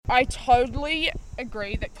I totally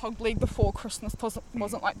agree that probably before Christmas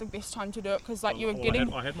wasn't like the best time to do it because like you were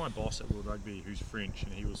getting... I had my boss at World Rugby who's French,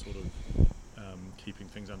 and he was sort of keeping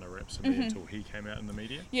things under wraps for me until he came out in the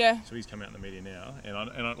media. Yeah. So he's come out in the media now, and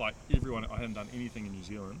I like everyone, I hadn't done anything in New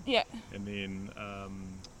Zealand. Yeah. And then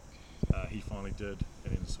he finally did,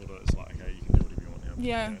 and then sort of it's like, okay, you can do whatever you want now.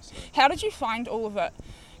 Yeah. So. How did you find all of it?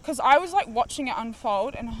 Because I was like watching it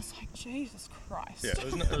unfold and I was like, Jesus Christ. Yeah,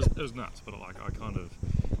 it was nuts, but like I kind of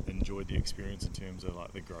enjoyed the experience in terms of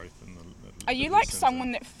like the growth and the Are you like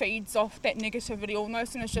someone that feeds off that negativity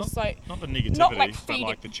almost, and it's just not the negativity, not like but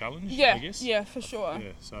like the challenge? Yeah, I guess. Yeah, for sure.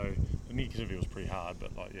 Yeah, so the negativity was pretty hard,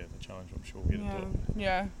 but like the challenge, I'm sure we'll get into it.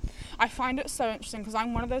 Yeah, I find it so interesting because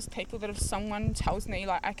I'm one of those people that if someone tells me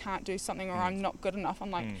like I can't do something or I'm not good enough, I'm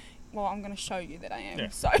like, well, I'm going to show you that I am. Yeah.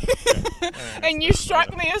 So, and you that's strike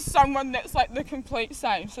amazing. me as someone that's like the complete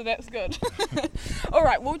same, so that's good. All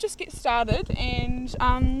right, we'll just get started and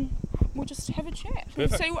we'll just have a chat and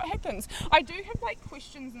see what happens. I do have like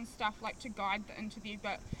questions and stuff like to guide the interview,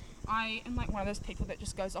 but I am like one of those people that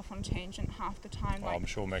just goes off on a tangent half the time. Like, I'm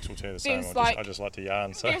sure Max will tell you the same. I just like to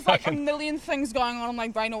yarn. So there's like a million things going on in my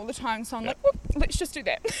brain all the time, so I'm like, whoop, let's just do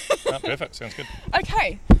that. Perfect, sounds good.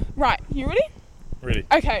 Okay, right, you ready? Ready.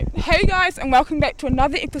 Okay, hey guys, and welcome back to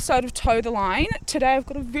another episode of Toe the Line. Today I've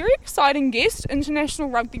got a very exciting guest, international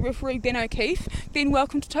rugby referee Ben O'Keefe. Ben,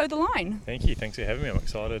 welcome to Toe the Line. Thank you, thanks for having me. I'm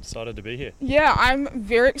excited to be here. Yeah, I'm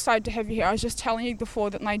very excited to have you here. I was just telling you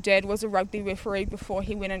before that my dad was a rugby referee before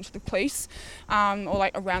he went into the police, or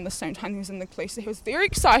like around the same time he was in the police. So he was very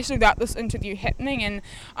excited about this interview happening, and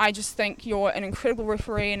I just think you're an incredible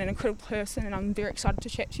referee and an incredible person, and I'm very excited to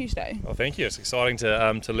chat to you today. Well, thank you. It's exciting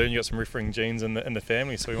to learn you got some refereeing genes in the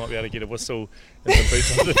family, so we might be able to get a whistle and some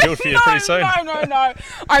boots on the field for you pretty soon. No.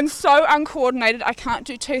 I'm so uncoordinated. I can't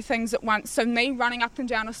do two things at once. So me running up and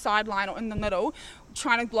down a sideline or in the middle,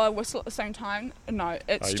 trying to blow a whistle at the same time, no,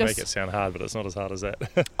 it's you make it sound hard, but it's not as hard as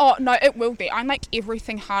that. Oh no, it will be. I make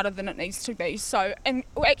everything harder than it needs to be. So, and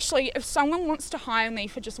actually, if someone wants to hire me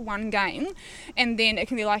for just one game, and then it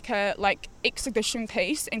can be like a exhibition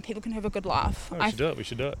piece, and people can have a good laugh. We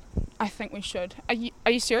should do it. I think we should. Are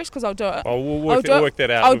you serious? Because I'll do it. Oh, we'll work that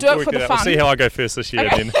out. I'll do it for the fun. We'll see how I go first this year.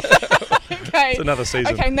 Okay. Then. Okay. It's another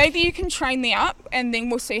season. Okay, maybe you can train me up and then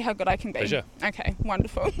we'll see how good I can be. Pleasure. Okay,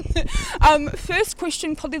 wonderful. First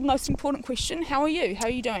question, probably the most important question. How are you? How are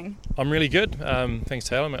you doing? I'm really good. Thanks,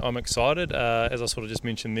 Taylor. I'm excited. As I sort of just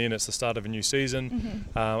mentioned then, it's the start of a new season.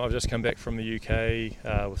 I've just come back from the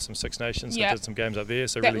UK with some Six Nations. So I did some games up there.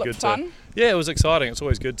 So that really good fun. Yeah, it was exciting. It's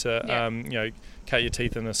always good to cut your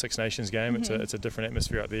teeth in the Six Nations game. It's a different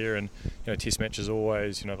atmosphere up there, and Test matches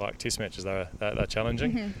always like Test matches they're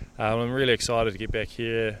challenging. I'm really excited to get back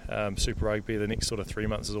here. Super Rugby. The next sort of 3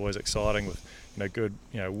 months is always exciting with good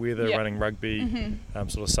weather, running rugby.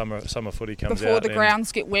 Sort of summer footy comes before out the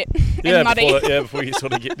grounds get wet and muddy. Before you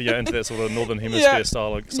sort of get into that sort of northern hemisphere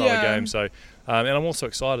style of game. So and I'm also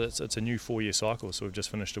excited. It's a new 4-year cycle. So we've just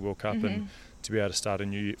finished the World Cup, and to be able to start a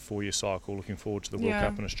new 4-year cycle, looking forward to the World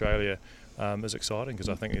Cup in Australia. Is exciting because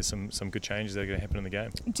I think there's some good changes that are going to happen in the game.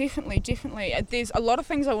 Definitely. There's a lot of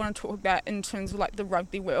things I want to talk about in terms of like the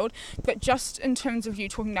rugby world, but just in terms of you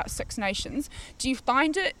talking about Six Nations, do you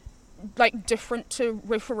find it like different to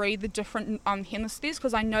referee the different hemispheres?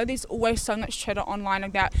 Because I know there's always so much chatter online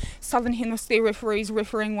about Southern Hemisphere referees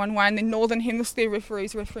refereeing one way and then Northern Hemisphere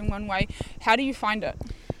referees refereeing one way. How do you find it?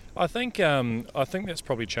 I think that's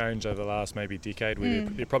probably changed over the last maybe decade. Where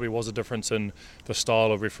there probably was a difference in the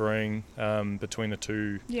style of refereeing between the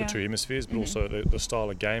two hemispheres, but also the style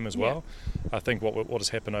of game as well. I think what has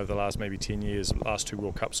happened over the last maybe 10 years, last 2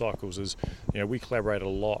 World Cup cycles, is we collaborate a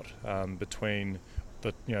lot between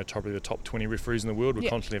probably the top 20 referees in the world. We're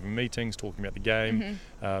constantly having meetings, talking about the game,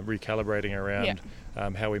 recalibrating around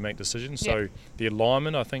how we make decisions. So the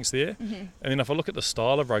alignment, I think, is there. And then if I look at the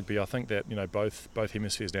style of rugby, I think that both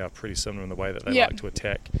hemispheres now are pretty similar in the way that they like to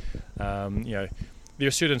attack. There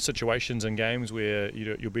are certain situations in games where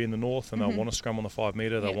you'll be in the north and they'll want to scrum on the 5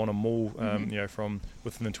 metre, they'll want to maul from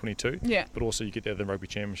within the 22, but also you get that in the rugby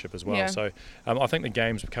championship as well. So I think the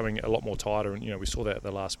game's becoming a lot more tighter, and we saw that at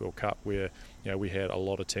the last World Cup where we had a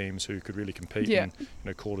lot of teams who could really compete in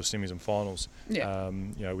quarters, semis and finals.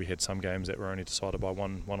 We had some games that were only decided by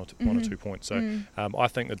one or 2 points. So I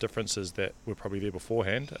think the differences that were probably there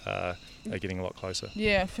beforehand are getting a lot closer.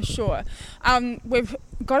 Yeah, for sure. We've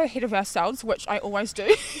got ahead of ourselves, which I always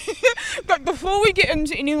do. But before we get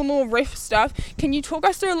into any more ref stuff, can you talk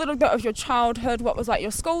us through a little bit of your childhood? What was like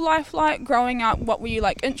your school life like growing up? What were you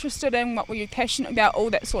like interested in? What were you passionate about? All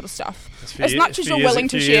that sort of stuff. As much as you're willing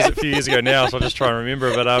to share. A few years ago now, so I'll just try and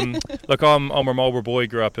remember. But look, I'm a Marlborough boy.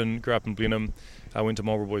 Grew up in Blenheim. I went to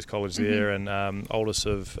Marlborough Boys College there, and oldest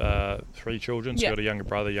of 3 children, so got a younger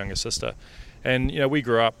brother, younger sister. And, we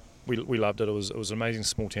grew up, we loved it. It was an amazing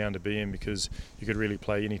small town to be in because you could really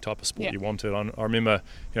play any type of sport you wanted. I remember,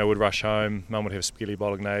 we'd rush home, Mum would have spaghetti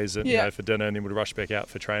bolognese for dinner, and then we'd rush back out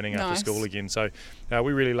for training after school again. So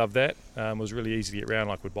we really loved that. It was really easy to get around,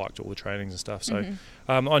 like we'd bike to all the trainings and stuff. So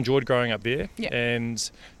I enjoyed growing up there,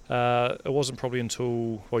 and it wasn't probably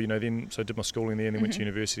until, so I did my schooling there and then went to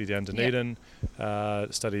university down Dunedin,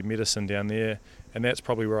 studied medicine down there, and that's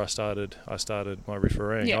probably where I started my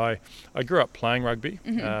refereeing. I grew up playing rugby.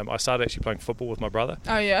 I started actually playing football with my brother.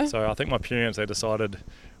 Oh yeah. So I think my parents, they decided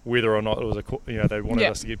whether or not it was they wanted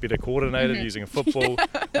us to get better coordinated using a football.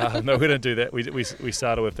 No, we didn't do that. We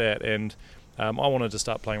started with that, and I wanted to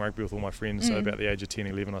start playing rugby with all my friends. So about the age of 10,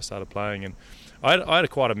 11, I started playing, and I had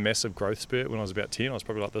quite a massive growth spurt when I was about 10. I was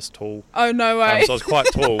probably like this tall. Oh, no way. So I was quite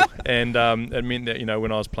tall, and it meant that,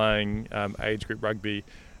 when I was playing age group rugby,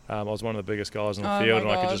 I was one of the biggest guys on the field,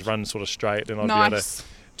 and I could just run sort of straight, and I'd be able to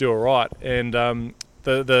do all right. And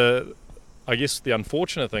I guess the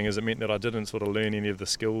unfortunate thing is it meant that I didn't sort of learn any of the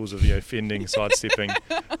skills of fending, sidestepping.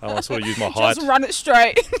 I sort of used my height. Just run it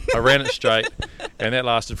straight. I ran it straight, and that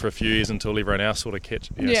lasted for a few years until everyone else sort of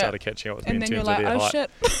started catching up with me in terms of their height.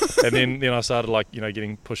 Shit. And then I started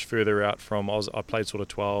getting pushed further out from. I played sort of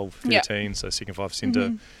 12, 13, so second 5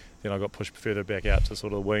 centre. Then I got pushed further back out to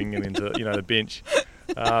sort of the wing and into the bench.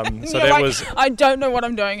 So that was. I don't know what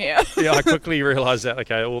I'm doing here. I quickly realised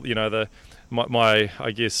that my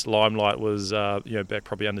I guess limelight was back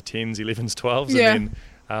probably under 10s, 11s, 12s, and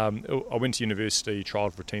then I went to university,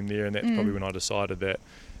 trialled for a team there, and that's probably when I decided that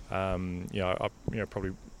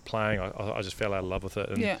probably playing, I just fell out of love with it.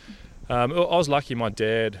 And I was lucky. My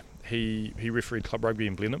dad he refereed club rugby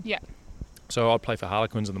in Blenheim. Yeah. So I'd play for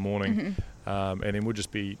Harlequins in the morning, and then we'd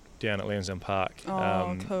just be down at Lansdowne Park,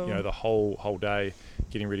 cool. The whole day,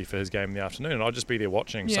 getting ready for his game in the afternoon, and I'd just be there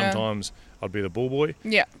watching. Sometimes I'd be the ball boy,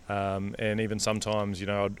 and even sometimes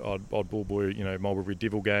I'd ball boy Marlborough Red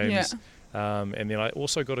Devil games, and then I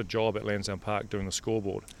also got a job at Lansdowne Park doing the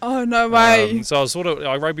scoreboard. Oh no way! So I was sort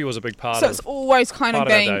of rugby was a big part. So it's always kind of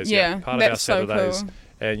being part of our Saturdays. So cool.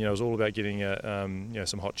 And it was all about getting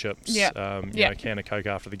some hot chips, a can of Coke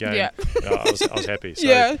after the game. I was happy.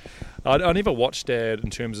 So I never watched Dad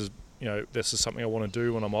in terms of this is something I want to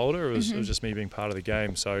do when I'm older. It was just me being part of the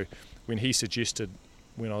game. So when he suggested,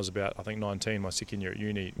 when I was about 19, my second year at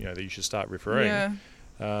uni, that you should start refereeing.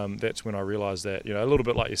 That's when I realised that a little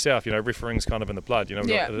bit like yourself, refereeing's kind of in the blood. It's in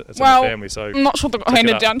the family. So I'm not sure that got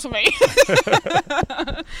handed down to me.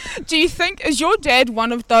 Do you think, is your dad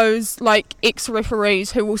one of those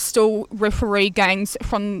ex-referees who will still referee games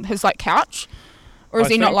from his couch, or is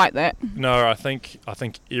he not like that? No, I think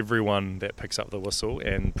everyone that picks up the whistle,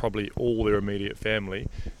 and probably all their immediate family,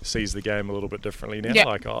 sees the game a little bit differently now.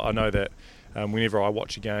 I know that. Whenever I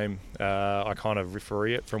watch a game, I kind of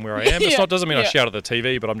referee it from where I am. It doesn't mean I shout at the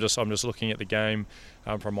TV, but I'm just looking at the game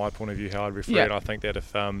from my point of view, how I'd referee it. And I think that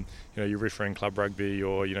if you're refereeing club rugby,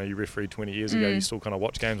 or you refereed 20 years ago, you still kind of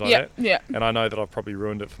watch games like that. And I know that I've probably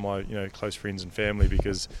ruined it for my close friends and family,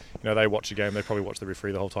 because they watch a game, they probably watch the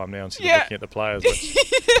referee the whole time now instead of looking at the players, which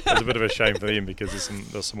is a bit of a shame for them, because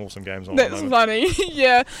there's some awesome games on. That's funny.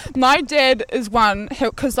 My dad is one,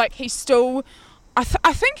 because he's still. I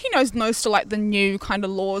think he knows most of the new kind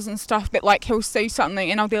of laws and stuff, but he'll see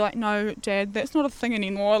something and I'll be like, no, Dad, that's not a thing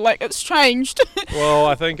anymore. It's changed. Well,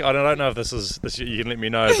 I don't know if this you can let me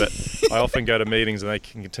know, but I often go to meetings and they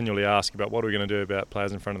can continually ask about what are we going to do about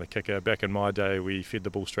players in front of the kicker. Back in my day, we fed the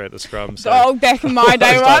ball straight at the scrum. So back in my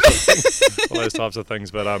day, right? All those types of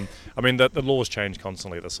things. But the laws change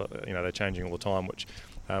constantly. They're changing all the time, which.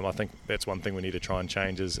 I think that's one thing we need to try and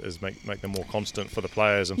change is make them more constant for the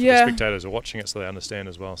players and for the spectators who are watching it, so they understand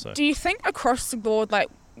as well. So, do you think across the board,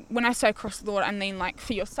 when I say across the board, I mean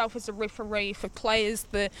for yourself as a referee, for players,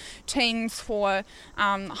 the teams, for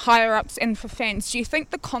higher ups, and for fans, do you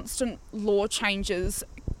think the constant law changes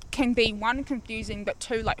can be, one, confusing, but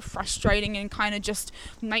two, frustrating, and kind of just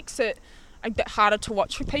makes it a bit harder to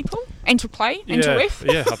watch for people and to play and to ref?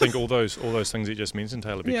 I think all those things you just mentioned,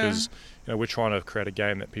 Taylor, because we're trying to create a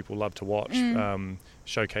game that people love to watch,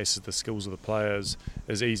 showcases the skills of the players,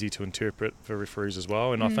 is easy to interpret for referees as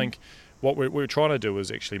well, and I think what we're trying to do is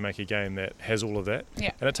actually make a game that has all of that,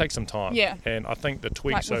 and it takes some time. And I think the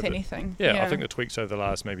tweaks I think the tweaks over the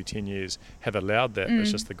last maybe 10 years have allowed that. It's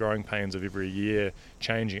just the growing pains of every year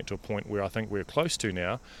changing it to a point where I think we're close to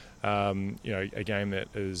now. A game that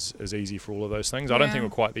is easy for all of those things. I don't think we're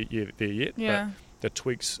quite there yet, the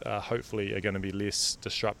tweaks hopefully are going to be less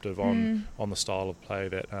disruptive on the style of play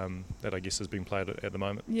that I guess has been played at the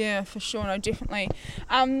moment. Yeah, for sure, no, definitely.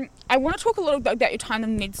 I want to talk a little bit about your time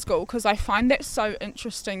in med school, because I find that so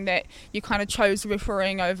interesting that you kind of chose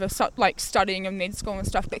refereeing over studying in med school and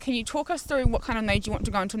stuff. But can you talk us through what kind of made you want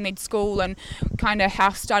to go into med school and kind of how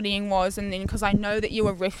studying was, and then because I know that you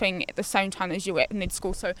were reffing at the same time as you were at med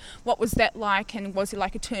school, so what was that like, and was it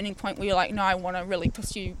like a turning point where you're like, no, I want to really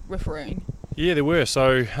pursue refereeing? Yeah, there were.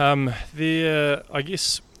 So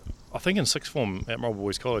I think in sixth form at Marlborough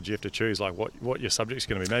Boys College you have to choose like what your subject's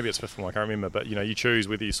going to be. Maybe it's fifth form, I can't remember, but you choose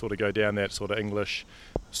whether you sort of go down that sort of English,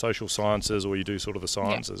 social sciences, or you do sort of the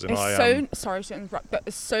sciences. Yeah. And sorry to interrupt, but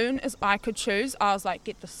as soon as I could choose, I was like,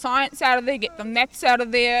 get the science out of there, get the maths out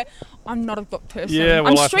of there. I'm not a book person. Yeah,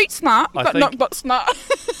 well, I'm street smart, but not book smart.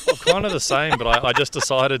 I'm kind of the same, but I just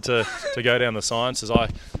decided to go down the sciences. I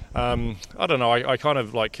don't know. I kind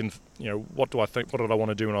of like what do I think? What did I want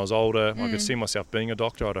to do when I was older? I could see myself being a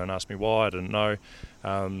doctor. I don't ask me why. I didn't know.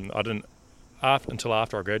 I didn't until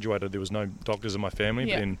after I graduated. There was no doctors in my family.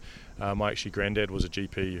 Yeah. But then my granddad was a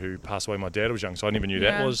GP who passed away when my dad was young, so I never knew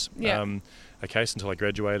that was a case until I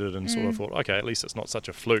graduated and sort of thought, okay, at least it's not such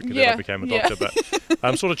a fluke that I became a doctor.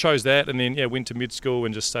 But sort of chose that, and then went to med school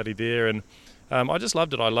and just studied there, and I just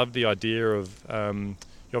loved it. I loved the idea of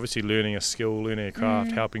obviously learning a skill, learning a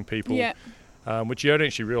craft, helping people. Yeah. Which you don't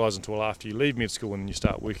actually realise until after you leave med school and you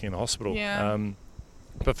start working in the hospital. Yeah.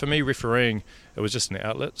 But for me, refereeing, it was just an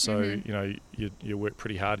outlet. So, you work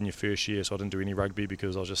pretty hard in your first year. So I didn't do any rugby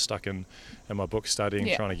because I was just stuck in my book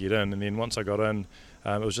studying, trying to get in. And then once I got in,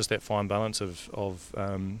 it was just that fine balance of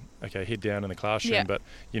head down in the classroom. But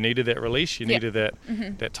you needed that release. You needed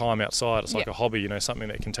that time outside. It's like a hobby, something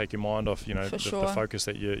that can take your mind off, the focus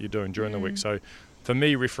that you're doing during the week. So for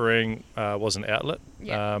me, refereeing was an outlet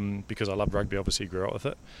because I loved rugby, obviously grew up with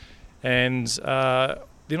it. And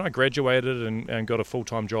then I graduated and got a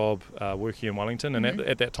full-time job working in Wellington. And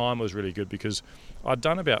at that time it was really good because I'd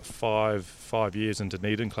done about five years in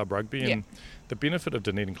Dunedin Club Rugby. And the benefit of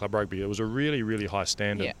Dunedin Club Rugby, it was a really, really high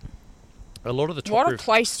standard. Yeah. A lot of the top What a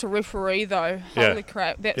place to referee, though. Holy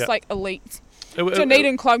crap. That's like elite.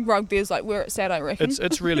 Dunedin Club Rugby is like where it's at, I reckon.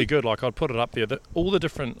 It's really good. Like I'd put it up there. All the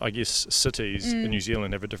different, I guess, cities in New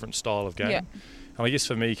Zealand have a different style of game. Yeah. And I guess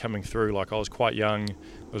for me coming through, like I was quite young.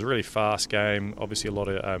 It was a really fast game. Obviously a lot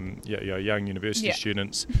of young university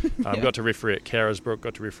students. Got to referee at Carisbrook,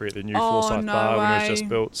 got to referee at the new Forsyth Bar when it was just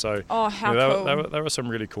built. So how cool. There were some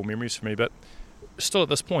really cool memories for me. But still at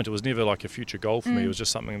this point, it was never like a future goal for me. It was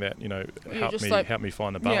just something that, helped me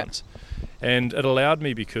find the balance. And it allowed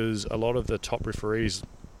me because a lot of the top referees,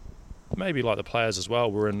 maybe like the players as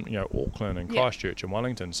well, were in Auckland and Christchurch and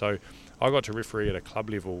Wellington. So I got to referee at a club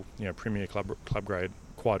level, Premier club grade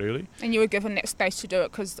quite early. And you were given that space to do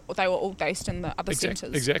it because they were all based in the other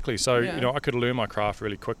centres. Exactly. So I could learn my craft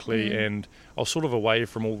really quickly, and I was sort of away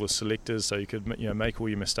from all the selectors, so you could make all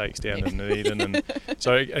your mistakes down in Dunedin. And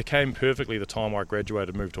so it came perfectly the time I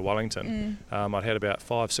graduated, moved to Wellington. I'd had about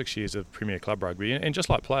 5-6 years of Premier Club Rugby, and just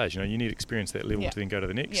like players, you need experience at that level to then go to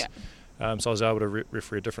the next. Yeah. So I was able to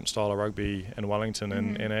referee a different style of rugby in Wellington,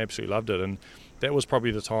 and I absolutely loved it. And that was probably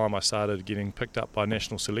the time I started getting picked up by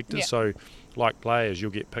national selectors. Yeah. So, like players, you'll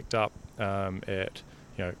get picked up at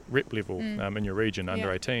rep level in your region, under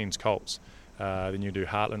 18s, Colts. Then you do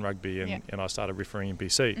Heartland Rugby, and I started refereeing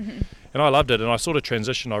NPC. And I loved it, and I sort of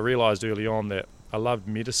transitioned. I realised early on that I loved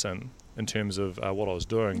medicine in terms of what I was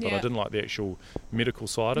doing, but I didn't like the actual medical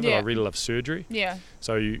side of it. I really loved surgery. Yeah.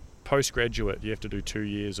 So postgraduate, you have to do 2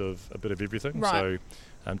 years of a bit of everything. Right.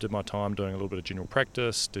 So did my time doing a little bit of general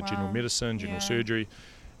practice, did general medicine, general surgery,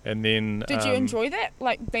 and then... Did you enjoy that,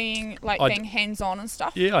 being hands-on and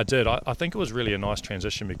stuff? Yeah, I did. I think it was really a nice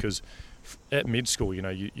transition because at med school,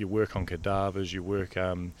 you work on cadavers, you work,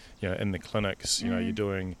 in the clinics, you're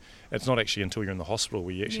doing... It's not actually until you're in the hospital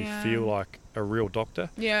where you actually feel like a real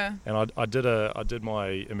doctor. Yeah. And I did my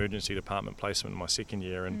emergency department placement in my second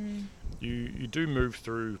year, and you do move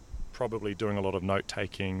through probably doing a lot of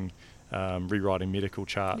note-taking, rewriting medical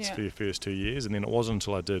charts for your first 2 years, and then it wasn't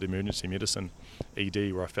until I did emergency medicine,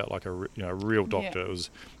 ED, where I felt like a real doctor. It was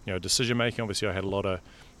decision making. Obviously, I had a lot of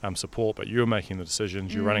support, but you were making the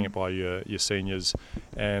decisions. You're running it by your seniors,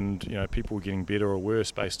 and people were getting better or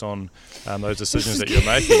worse based on those decisions that you're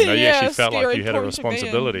making. You actually felt like you had a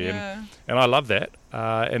responsibility, and I love that.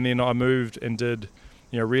 And then I moved and did,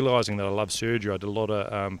 realising that I love surgery. I did a lot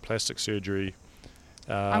of plastic surgery.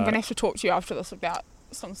 I'm going to have to talk to you after this about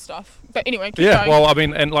some stuff. But anyway, keep going. Well, I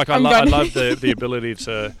mean, and I love the ability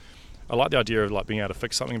to... I like the idea of like being able to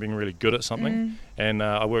fix something, being really good at something. And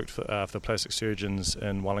I worked for plastic surgeons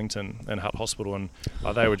in Wellington in Hutt Hospital, and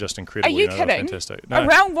they were just incredible. Are you kidding? Fantastic. No.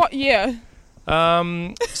 Around what year?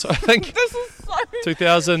 So I think This is so...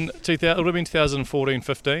 2000, it would have been 2014,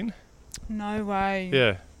 15. No way.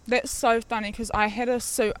 Yeah. That's so funny because I had a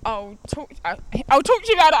suit. I'll talk to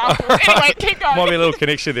you about it afterwards. Anyway, keep going. Might be a little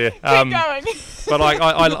connection there. Keep going. But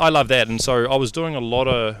I love that, and so I was doing a lot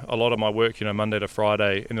of my work, Monday to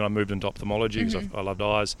Friday, and then I moved into ophthalmology because I loved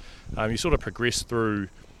eyes. You sort of progress through,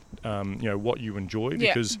 what you enjoy,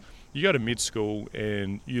 because you go to med school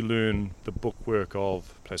and you learn the bookwork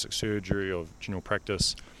of plastic surgery, of general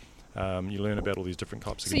practice. You learn about all these different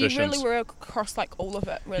types of conditions. So you really work across like all of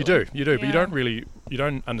it, really. You do, but you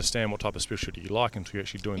don't understand what type of specialty you like until you're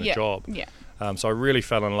actually doing the job. Yeah. So I really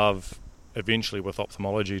fell in love eventually with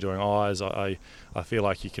ophthalmology, doing eyes. I feel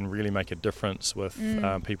like you can really make a difference with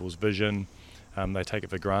people's vision. They take it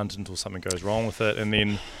for granted until something goes wrong with it, and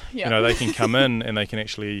then they can come in and they can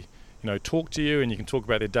actually talk to you, and you can talk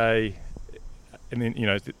about their day, and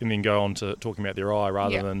then go on to talking about their eye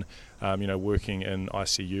rather than working in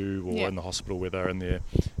ICU or in the hospital where they're in their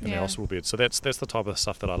hospital bed. So that's the type of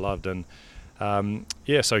stuff that I loved, and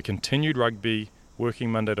so continued rugby,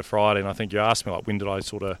 working Monday to Friday. And I think you asked me, like, when did I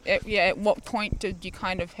sort of... At what point did you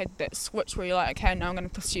kind of had that switch where you're like, okay, now I'm going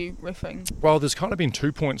to pursue riffing? Well, there's kind of been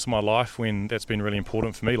 2 points in my life when that's been really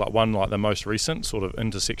important for me. Like one, like the most recent sort of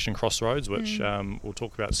intersection crossroads, which we'll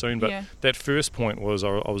talk about soon. But that first point was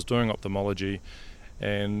I was doing ophthalmology,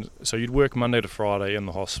 and so you'd work Monday to Friday in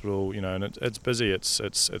the hospital, and it's busy.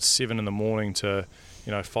 It's 7 in the morning to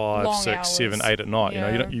 5, Long 6, hours. 7, 8 at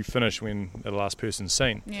night. You finish when the last person's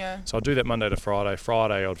seen. So I'd do that Monday to Friday.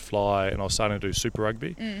 Friday I'd fly, and I was starting to do Super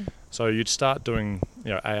Rugby. So you'd start doing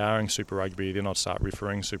ARing Super Rugby, then I'd start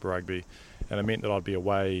refereeing Super Rugby, and it meant that I'd be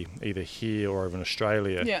away either here or over in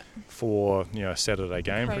Australia for a Saturday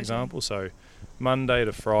game, for example. So Monday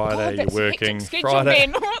to Friday you're working,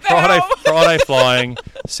 Friday flying,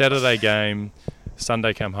 Saturday game,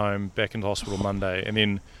 Sunday come home, back into hospital Monday, and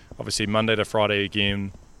then obviously Monday to Friday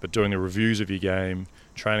again, but doing the reviews of your game,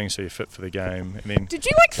 training so you're fit for the game. And then did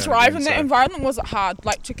you thrive in that environment? Was it hard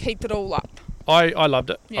to keep it all up? I loved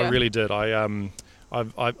it. I really did. I've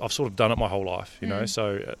sort of done it my whole life,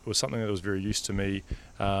 so it was something that was very used to me.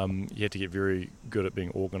 You had to get very good at being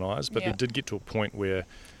organised, but it did get to a point where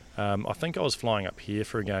I think I was flying up here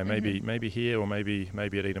for a game, maybe here or maybe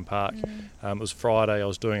at Eden Park. It was Friday. I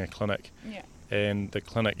was doing a clinic, and the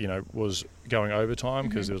clinic, was going overtime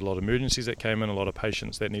because there was a lot of emergencies that came in, a lot of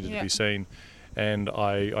patients that needed to be seen, and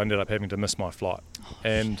I ended up having to miss my flight.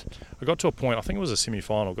 And I got to a point, I think it was a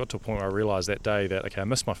semi-final, got to a point where I realised that day that, okay, I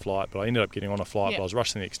missed my flight, but I ended up getting on a flight, but I was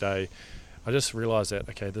rushed the next day. I just realised that,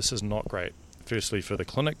 okay, this is not great. Firstly, for the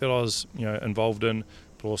clinic that I was, involved in,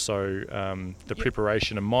 but also the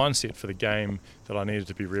preparation and mindset for the game that I needed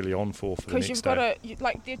to be really on for the next day. Because you've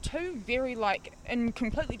got to, they're two very, in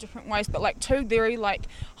completely different ways, but two very,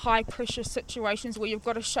 high pressure situations where you've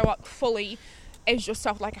got to show up fully as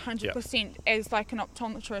yourself, 100% as, an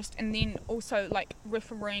optometrist, and then also,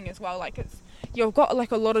 refereeing as well. You've got,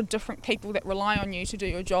 a lot of different people that rely on you to do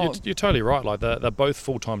your job. You're totally right. They're both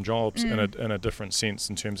full-time jobs in a different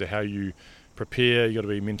sense in terms of how you prepare. You got to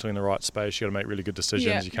be mentally in the right space. You got to make really good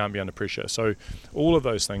decisions. You can't be under pressure. So all of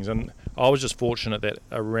those things, and I was just fortunate that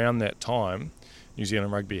around that time, New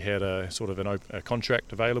Zealand Rugby had a sort of a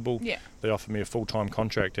contract available. They offered me a full-time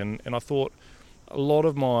contract, and I thought a lot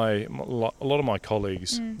of my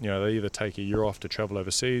colleagues, they either take a year off to travel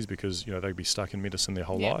overseas because they'd be stuck in medicine their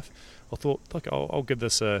whole life. I thought, look, I'll give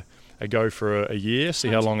this a go for a year, see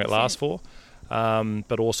 100%. How long it lasts for.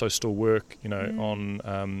 But also still work, on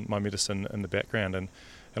my medicine in the background. And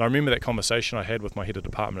I remember that conversation I had with my head of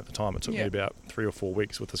department at the time. It took me about 3 or 4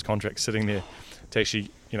 weeks with this contract sitting there to actually,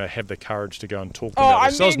 have the courage to go and talk about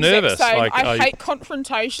this. So I was nervous. I hate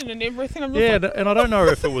confrontation and everything. And I don't know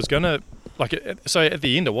if it was going to... so at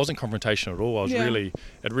the end, it wasn't confrontation at all. I was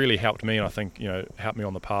it really helped me, and I think, helped me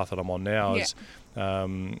on the path that I'm on now.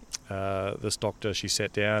 This doctor, she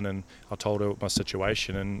sat down and I told her my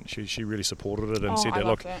situation, and she really supported it and said that,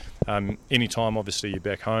 look, anytime obviously you're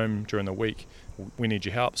back home during the week, we need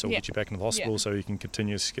your help, so we'll get you back into the hospital so you can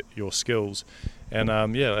continue your skills. And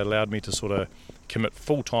it allowed me to sort of commit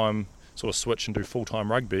full-time, sort of switch and do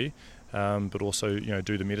full-time rugby, but also,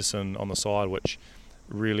 do the medicine on the side, which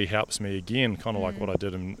really helps me again, kind of like what I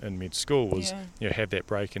did in med school, was have that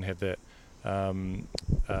break and have that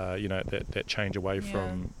that change away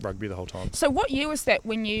from rugby the whole time. So what year was that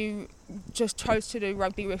when you just chose to do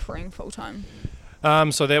rugby refereeing full time?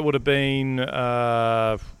 So that would have been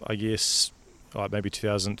I guess like maybe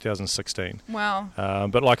 2016. Wow.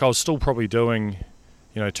 But like I was still probably doing,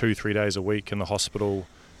 2-3 days a week in the hospital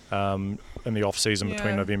in the off season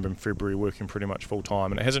between November and February, working pretty much full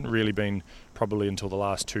time. And it hasn't really been probably until the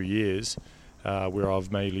last 2 years where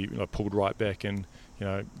I've mainly pulled right back and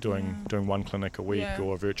doing one clinic a week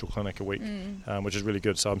or a virtual clinic a week, which is really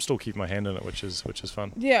good. So I'm still keeping my hand in it, which is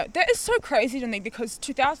fun. Yeah, that is so crazy to me, because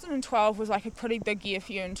 2012 was like a pretty big year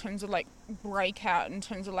for you in terms of like breakout in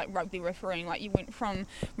terms of like rugby refereeing. Like you went from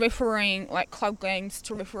refereeing like club games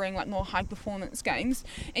to refereeing like more high performance games,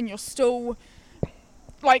 and you're still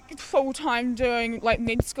like full-time doing like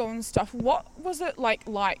med school and stuff. What was it like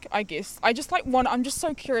I guess I'm just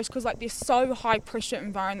so curious, because like they're so high pressure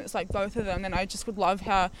environments, like both of them, and I just would love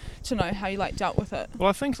to know how you like dealt with it. Well,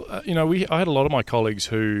 I think I had a lot of my colleagues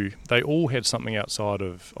who they all had something outside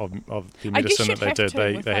of the medicine that they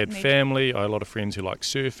did. They had family. I had a lot of friends who liked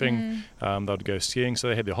surfing. They'd go skiing, so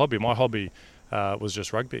they had their hobby. My hobby was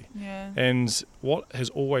just rugby. And what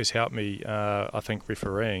has always helped me, I think,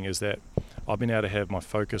 refereeing, is that I've been able to have my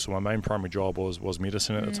focus, or my main primary job was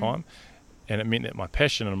medicine at the time, and it meant that my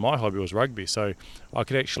passion and my hobby was rugby. So I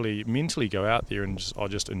could actually mentally go out there and I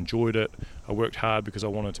just enjoyed it. I worked hard because I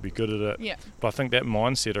wanted to be good at it. But I think that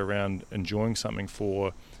mindset around enjoying something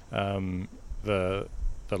for the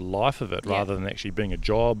life of it, rather than actually being a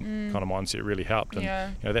job kind of mindset, really helped.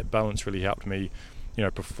 And that balance really helped me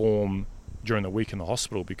perform during the week in the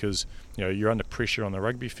hospital, because you're under pressure on the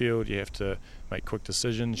rugby field. You have to make quick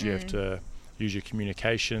decisions. You have to use your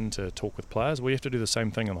communication to talk with players. Well, you have to do the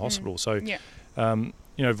same thing in the hospital. So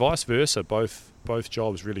vice versa, both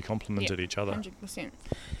jobs really complemented each other. 100%.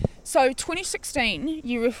 So 2016,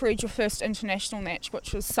 you refereed your first international match,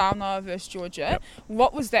 which was Samoa versus Georgia.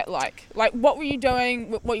 What was that like? Like, what were you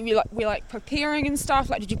doing? What were you like preparing and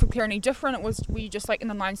stuff? Like, did you prepare any different? Were you just like in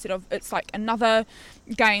the mindset of, it's like another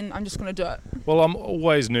game, I'm just going to do it? Well, I'm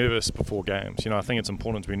always nervous before games. I think it's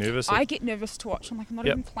important to be nervous. I get nervous to watch. I'm like, I'm not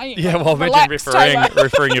even playing. Yeah, well, imagine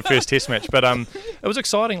refereeing your first test match. But it was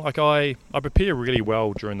exciting. Like I prepare really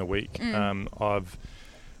well during the week. I've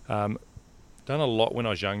done a lot when I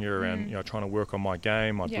was younger around trying to work on my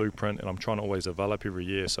game, my blueprint, and I'm trying to always develop every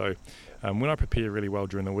year. So when I prepare really well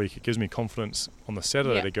during the week, it gives me confidence on the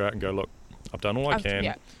Saturday to go out and go, look, I've done all I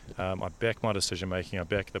can. I back my decision making. I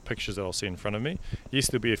back the pictures that I'll see in front of me. Yes,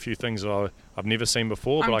 there'll be a few things that I've never seen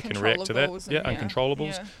before, but I can react to that.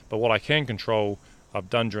 Uncontrollables. Yeah. But what I can control, I've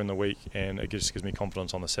done during the week, and it just gives me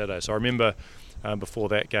confidence on the Saturday. So I remember before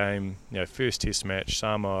that game, first test match,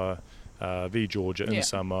 Samoa v Georgia in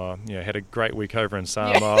Samoa. Had a great week over in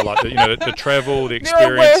Samoa. Like the travel, the experience.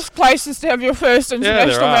 There are worse places to have your first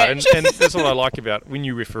international match. and that's what I like about when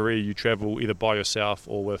you referee. You travel either by yourself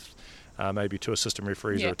or with maybe two assistant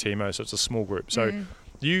referees or a teamo. So it's a small group. So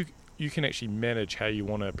you can actually manage how you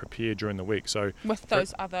want to prepare during the week. So with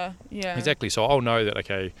those other exactly. So I'll know that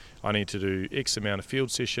I need to do X amount of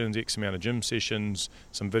field sessions, X amount of gym sessions,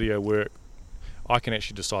 some video work. I can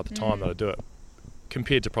actually decide the time that I do it,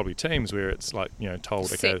 compared to probably teams where it's like told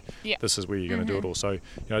this is where you're going to do it all. So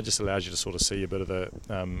it just allows you to sort of see a bit of the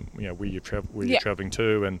where you're traveling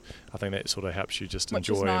to, and I think that sort of helps you just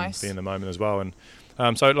enjoy and be in the moment as well.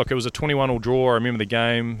 And so look, it was a 21-all draw. I remember the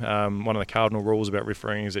game. One of the cardinal rules about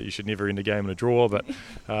refereeing is that you should never end a game in a draw, but it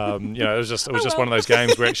was just one of those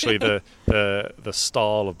games where actually the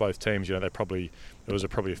style of both teams, it was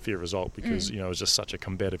probably a fair result, because it was just such a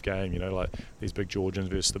combative game. Like these big Georgians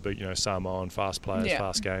versus the big Samoan fast players,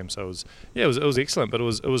 fast game. So it was excellent, but it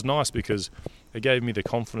was nice because it gave me the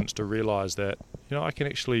confidence to realise that I can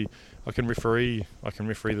referee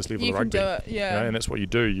this level of rugby. You can do it, and that's what you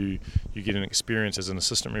do. You get an experience as an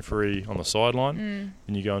assistant referee on the sideline,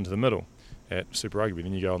 and you go into the middle at Super Rugby.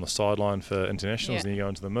 Then you go on the sideline for internationals, and then you go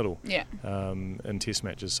into the middle in test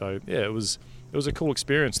matches. So it was a cool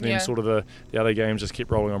experience, and then sort of the other games just kept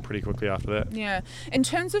rolling on pretty quickly after that. Yeah. In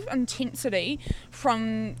terms of intensity,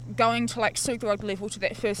 from going to like Super Rugby level to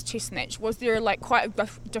that first test match, was there like quite a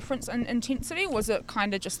difference in intensity? Was it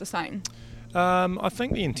kind of just the same? I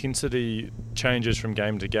think the intensity changes from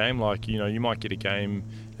game to game. Like you might get a game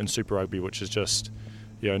in Super Rugby which is just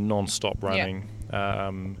non-stop running.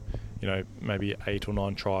 Maybe 8 or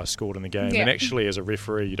 9 tries scored in the game. And actually, as a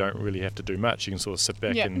referee, you don't really have to do much. You can sort of sit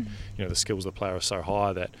back and, the skills of the player are so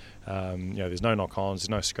high that, there's no knock-ons, there's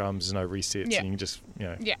no scrums, there's no resets, and you can just,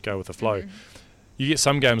 go with the flow. You get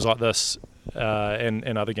some games like this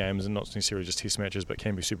and other games, and not necessarily just test matches, but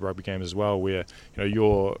can be Super Rugby games as well, where,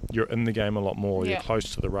 you're in the game a lot more. You're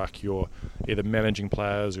close to the ruck. You're either managing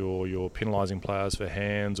players or you're penalising players for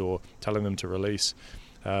hands or telling them to release.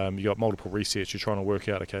 You got multiple resets. You're trying to work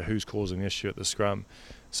out, okay, who's causing the issue at the scrum.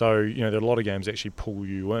 So, there are a lot of games that actually pull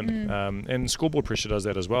you in. And scoreboard pressure does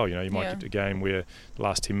that as well. You might get to a game where the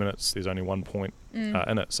last 10 minutes there's only 1 point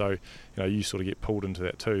in it. So, you sort of get pulled into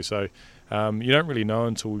that too. So, you don't really know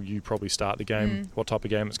until you probably start the game what type of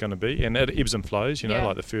game it's going to be. And it ebbs and flows,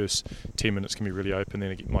 like the first 10 minutes can be really open,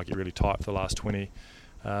 then it might get really tight for the last 20.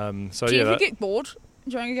 Do you ever get bored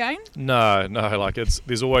during a game? No, like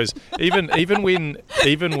there's always even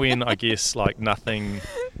when I guess like nothing,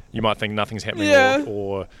 you might think nothing's happening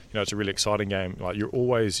or it's a really exciting game, like you're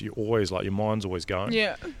always like your mind's always going.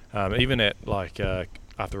 Even at like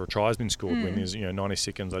after a try's been scored, when there's 90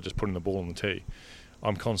 seconds, I just put in the ball on the tee,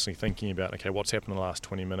 I'm constantly thinking about, okay, what's happened in the last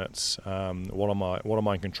 20 minutes, what am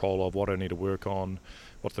I in control of, what do I need to work on,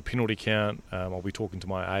 what's the penalty count, I'll be talking to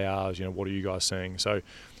my ARs, what are you guys seeing? So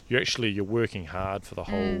you're working hard for the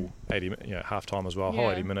whole 80, half time as well,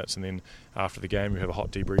 whole 80 minutes, and then after the game you have a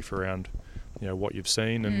hot debrief around what you've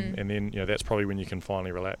seen, and then that's probably when you can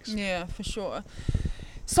finally relax. Yeah, for sure.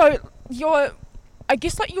 So I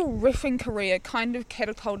guess like your reffing career kind of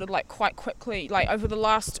catapulted like quite quickly, like over the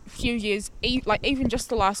last few years, even just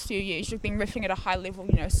the last few years, you've been reffing at a high level,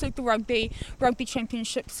 Super Rugby, Rugby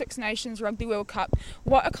Championship, Six Nations, Rugby World Cup.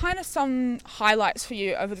 What are kind of some highlights for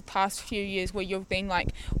you over the past few years where you've been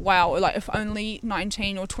like, wow, like if only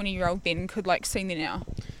 19 or 20-year-old Ben could like see me now?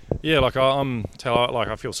 Yeah, like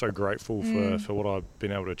I feel so grateful for what I've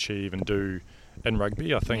been able to achieve and do in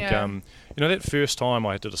rugby. I think that first time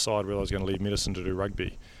I had to decide whether I was going to leave medicine to do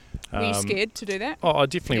rugby. Were you scared to do that? Oh, I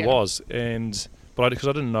definitely was, but because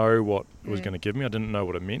I didn't know what it was going to give me, I didn't know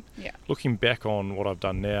what it meant. Looking back on what I've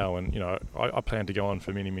done now, and I plan to go on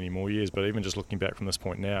for many, many more years, but even just looking back from this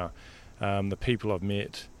point now, the people I've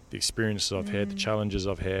met, the experiences I've had, the challenges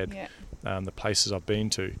I've had, the places I've been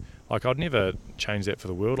to, like I'd never change that for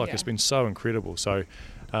the world. Like it's been so incredible. So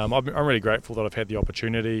I'm really grateful that I've had the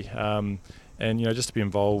opportunity. And just to be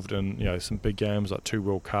involved in some big games like 2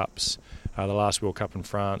 World Cups, the last World Cup in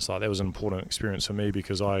France, like that was an important experience for me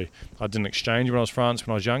because I didn't exchange when I was France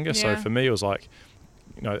when I was younger. So for me it was like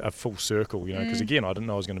a full circle, because again I didn't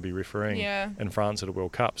know I was going to be refereeing in France at a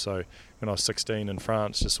World Cup. So when I was 16 in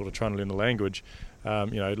France, just sort of trying to learn the language,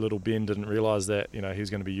 little Ben didn't realise that he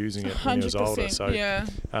was going to be using it when he was older. So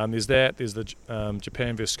there's that. There's the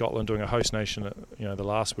Japan versus Scotland, doing a host nation at the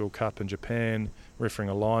last World Cup in Japan, refereeing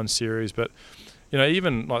a Lions series. But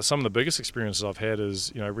even like some of the biggest experiences I've had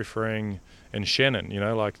is refereeing in Shannon,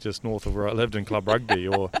 like just north of where I lived in club rugby,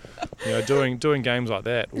 or doing games like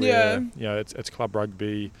that where it's club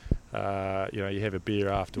rugby. You have a beer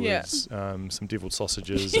afterwards, some devilled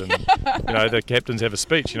sausages, and the captains have a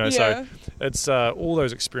speech. So it's all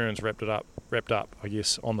those experiences wrapped up, I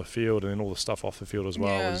guess, on the field, and then all the stuff off the field as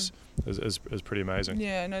well is pretty amazing.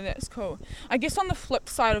 Yeah, no, that's cool. I guess on the flip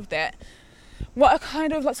side of that, what are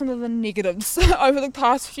kind of like some of the negatives over the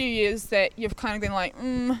past few years that you've kind of been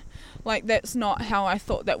like that's not how I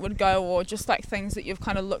thought that would go, or just like things that you've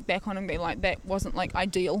kind of looked back on and been like, that wasn't like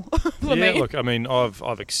ideal for me? Look, I mean, I've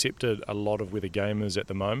accepted a lot of where the game is at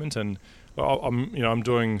the moment, and I'm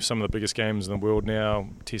doing some of the biggest games in the world now,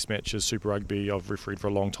 Test matches, Super Rugby. I've refereed for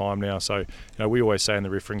a long time now, so we always say in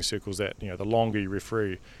the refereeing circles that the longer you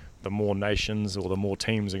referee, the more nations or the more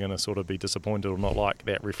teams are going to sort of be disappointed or not like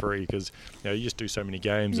that referee, because you just do so many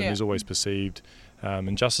games and there's always perceived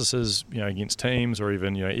injustices against teams, or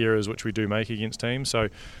even errors which we do make against teams. So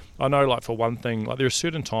I know, like, for one thing, like there are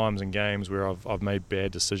certain times in games where I've made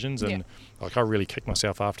bad decisions, and like I really kick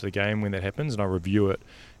myself after the game when that happens, and I review it,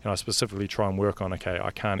 and I specifically try and work on, okay,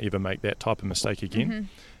 I can't ever make that type of mistake again.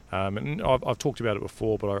 And I've talked about it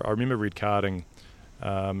before, but I remember red carding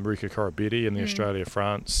Rika Korobeti in the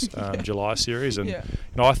Australia-France July series, and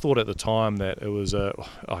I thought at the time that it was a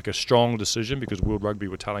strong decision because World Rugby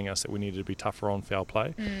were telling us that we needed to be tougher on foul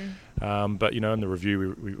play, but in the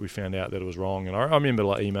review we found out that it was wrong, and I remember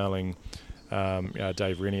like emailing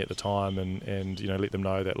Dave Rennie at the time and let them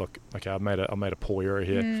know that, look, okay, I made a poor error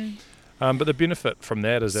here. But the benefit from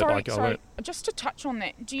that is that just to touch on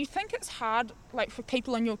that, do you think it's hard, like, for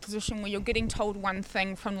people in your position where you're getting told one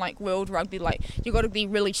thing from like World Rugby, like you've got to be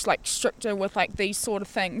really like stricter with like these sort of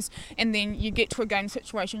things, and then you get to a game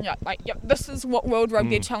situation, you're like, yep, this is what World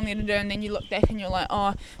Rugby are telling you to do, and then you look back and you're like,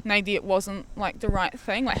 oh, maybe it wasn't like the right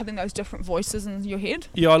thing, like having those different voices in your head?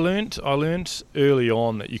 Yeah, I learnt early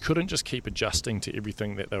on that you couldn't just keep adjusting to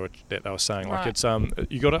everything that they were saying. Right. Like it's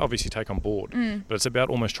you got to obviously take on board, but it's about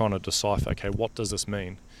almost trying to decipher, okay, what does this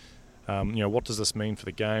mean? What does this mean for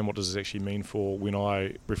the game? What does this actually mean for when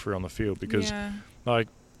I referee on the field? Because like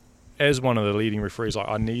as one of the leading referees,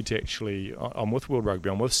 I need to actually, I'm with World Rugby,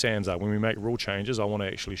 I'm with SANZAAR. When we make rule changes, I want to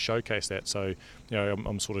actually showcase that. So,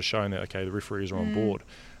 I'm sort of showing that, okay, the referees are on board.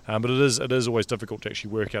 But it is always difficult to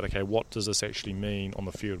actually work out, okay, what does this actually mean on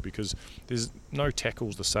the field? Because there's no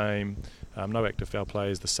tackles the same, no active foul play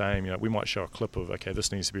is the same. We might show a clip of, okay,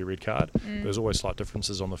 this needs to be a red card. But there's always slight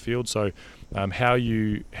differences on the field. So how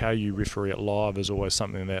you referee it live is always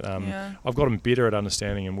something that I've gotten better at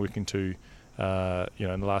understanding and working to.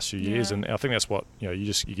 In the last few years, and I think that's what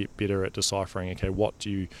you get better at deciphering. Okay, what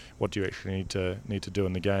do you actually need to do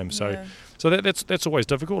in the game? So that's always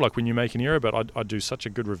difficult. Like when you make an error, but I do such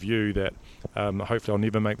a good review that hopefully I'll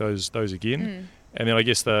never make those again. And then I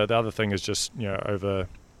guess the other thing is just over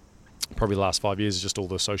probably the last 5 years is just all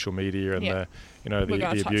the social media and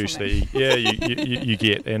the abuse that you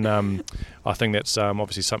get, and I think that's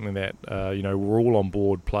obviously something that we're all on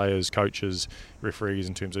board, players, coaches, referees,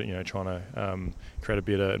 in terms of trying to create a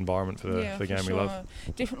better environment for the game we love.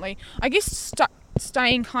 Definitely. I guess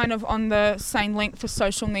staying kind of on the same length for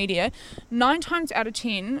social media, 9 times out of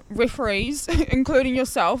 10 referees, including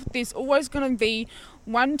yourself, there's always going to be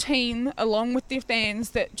one team along with their fans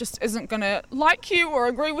that just isn't going to like you or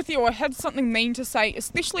agree with you or have something mean to say,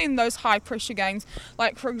 especially in those high pressure games,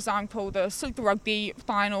 like for example the Super Rugby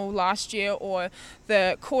final last year or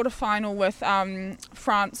the quarter final with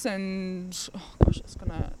France and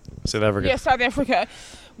South Africa. Yeah, South Africa.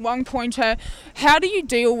 One pointer. How do you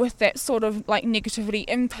deal with that sort of like negativity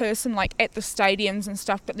in person, like at the stadiums and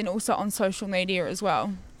stuff, but then also on social media as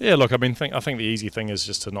well? Yeah, look, I think the easy thing is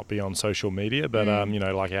just to not be on social media, but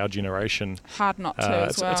like our generation, hard not to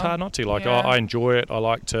as well. It's hard not to. Like I enjoy it. I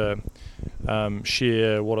like to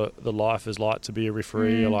share what the life is like to be a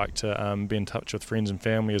referee. I like to be in touch with friends and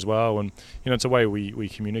family as well, and it's a way we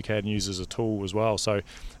communicate and use as a tool as well. So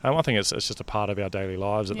I think it's just a part of our daily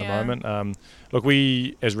lives at the moment. Look,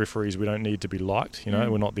 we as referees, we don't need to be liked.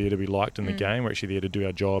 We're not there to be liked in the game. We're actually there to do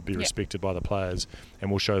our job, be respected by the players, and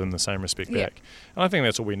we'll show them the same respect back. And I think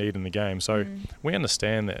that's what we need in the game. So we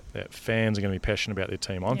understand that fans are going to be passionate about their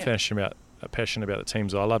team. I'm passionate about the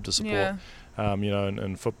teams that I love to support.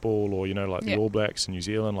 In football or like the All Blacks in New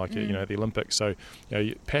Zealand, like at the Olympics. So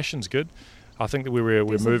passion's good. I think that we're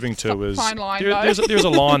moving to is there's a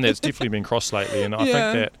line that's definitely been crossed lately, and I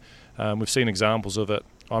think that we've seen examples of it.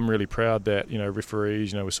 I'm really proud that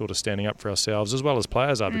referees, we're sort of standing up for ourselves as well as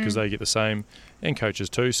players are, because they get the same, and coaches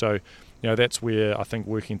too. So that's where I think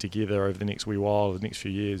working together over the next wee while, the next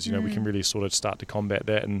few years, we can really sort of start to combat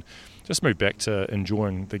that and just move back to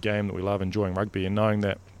enjoying the game that we love, enjoying rugby, and knowing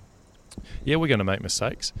that we're going to make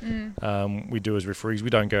mistakes. We do as referees. We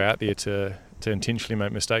don't go out there to intentionally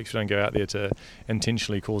make mistakes. We don't go out there to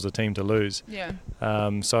intentionally cause a team to lose.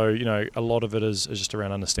 So a lot of it is just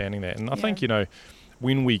around understanding that, and I think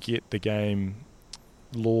when we get the game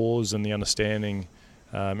laws and the understanding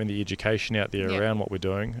and the education out there around what we're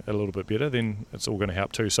doing a little bit better, then it's all going to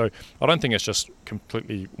help too. So I don't think it's just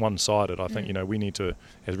completely one-sided. I think we need to,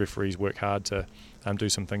 as referees, work hard to do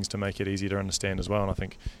some things to make it easier to understand as well. And I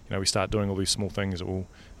think we start doing all these small things that will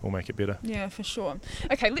make it better. Yeah, for sure.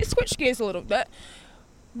 Okay, let's switch gears a little bit.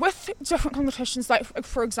 With different competitions, like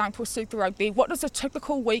for example Super Rugby, what does a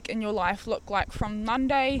typical week in your life look like from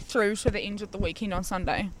Monday through to the end of the weekend on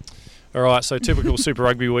Sunday? All right, so typical Super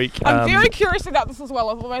Rugby week. I'm very curious about this as well.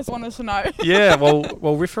 I've always wanted to know.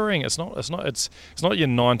 well, refereeing it's not your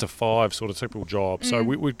 9 to 5 sort of typical job. So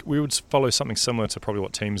we would follow something similar to probably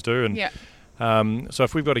what teams do. And so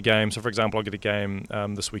if we've got a game, so for example, I'll get a game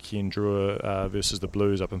this weekend, Drua versus the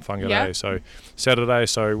Blues up in Whangarei. So Saturday,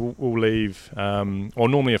 so we'll leave. Or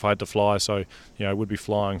normally if I had to fly, so would be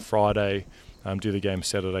flying Friday, do the game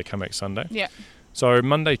Saturday, come back Sunday. So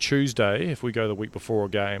Monday, Tuesday, if we go the week before a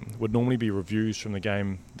game, would normally be reviews from the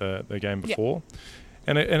game before.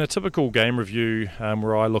 And a typical game review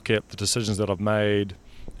where I look at the decisions that I've made,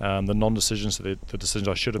 the non-decisions, the decisions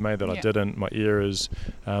I should have made that I didn't, my errors,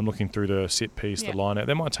 looking through the set piece, the line out.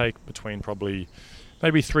 That might take between probably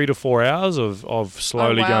maybe 3 to 4 hours of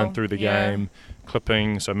slowly going through the game,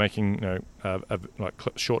 clipping, so making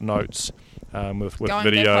short notes with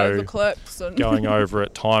video, clips and going over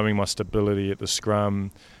it, timing my stability at the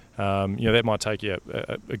scrum. That might take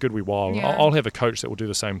a good wee while. I'll have a coach that will do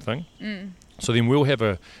the same thing. So then we'll have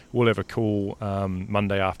a call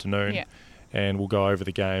Monday afternoon. And we'll go over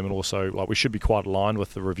the game, and also we should be quite aligned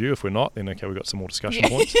with the review. If we're not, then we've got some more discussion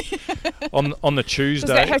points. On the Tuesday,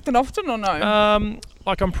 does that happen often or no?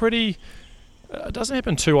 I'm pretty. It doesn't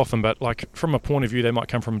happen too often, but from a point of view, they might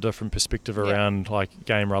come from a different perspective around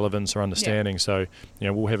game relevance or understanding. So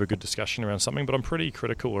we'll have a good discussion around something. But I'm pretty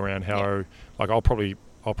critical around how I'll probably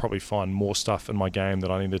I'll probably find more stuff in my game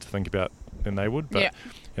that I needed to think about than they would. But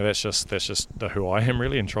that's just who I am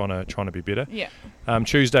really, and trying to be better.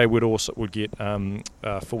 Tuesday would get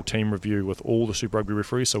a full team review with all the Super Rugby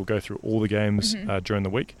referees, so we'll go through all the games during the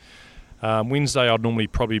week. Wednesday I'd normally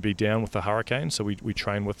probably be down with the Hurricanes, so we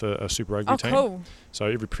train with a Super Rugby team. Cool. So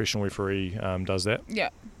every professional referee does that.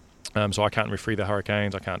 So I can't referee the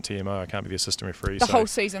Hurricanes, I can't TMO, I can't be the assistant referee. The whole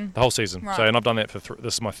season? The whole season. Right. So, and I've done that for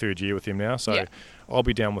this is my third year with them now, so I'll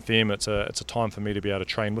be down with them. It's a time for me to be able to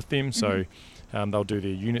train with them. So they'll do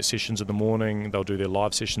their unit sessions in the morning, they'll do their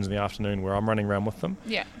live sessions in the afternoon where I'm running around with them.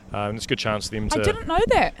 And it's a good chance for them to... I didn't know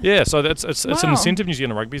that. Yeah, so it's an incentive New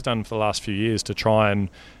Zealand Rugby's done for the last few years to try and,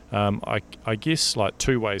 I guess, like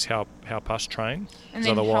two ways help us train. Because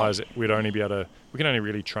otherwise we can only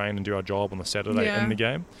really train and do our job on the Saturday in the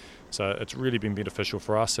game. So it's really been beneficial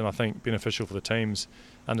for us, and I think beneficial for the teams,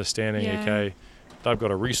 understanding, okay, they've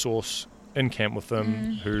got a resource in camp with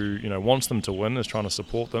them who, wants them to win, is trying to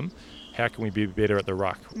support them. How can we be better at the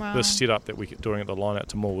ruck? This setup that we're doing at the line out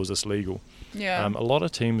to Moore, was this legal? A lot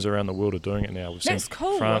of teams around the world are doing it now. We've seen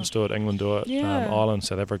France do it, England do it, Ireland,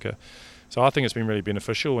 South Africa. So I think it's been really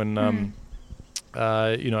beneficial, and and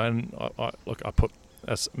I put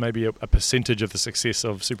maybe a percentage of the success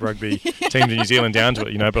of Super Rugby teams in New Zealand down to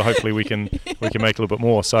it, but hopefully we can make a little bit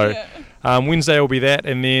more. So Wednesday will be that,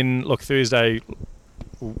 and then Thursday,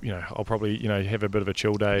 I'll probably have a bit of a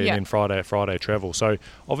chill day, and then Friday travel. So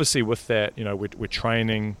obviously with that, we're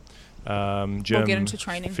training, gym, we'll get into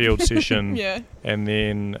training, field session, and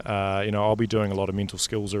then I'll be doing a lot of mental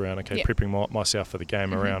skills around prepping myself for the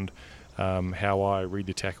game around how I read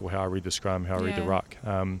the tackle, how I read the scrum, how I read the ruck,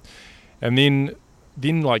 and then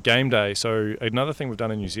like game day. So another thing we've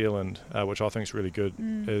done in New Zealand, which I think is really good,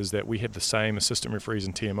 is that we have the same assistant referees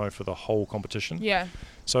and TMO for the whole competition.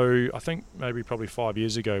 So I think probably 5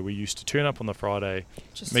 years ago we used to turn up on the Friday,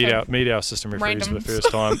 meet our assistant referees for the first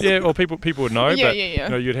time. Well, people would know, but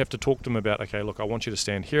you'd have to talk to them about, okay, look, I want you to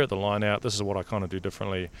stand here at the line out. This is what I kind of do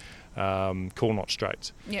differently. Call not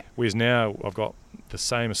straight. Whereas now I've got the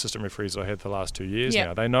same assistant referees that I had for the last 2 years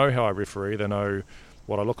now. They know how I referee. They know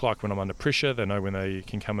what I look like when I'm under pressure. They know when they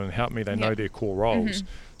can come in and help me. They know their core roles.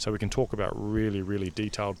 So we can talk about really, really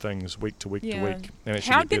detailed things week to week to week. And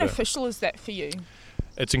how beneficial is that for you?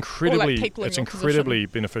 It's incredibly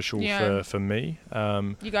beneficial for me.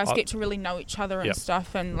 You guys get to really know each other and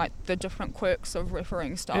stuff, and like the different quirks of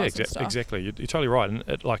refereeing styles and stuff. Exactly. You're totally right. And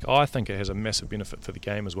I think it has a massive benefit for the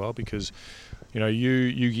game as well, because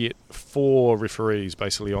you get 4 referees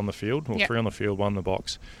basically on the field, or 3 on the field, 1 in the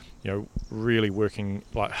box, really working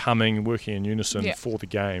in unison for the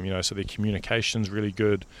game, so their communication's really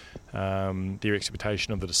good, their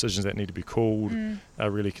expectation of the decisions that need to be called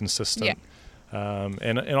are really consistent.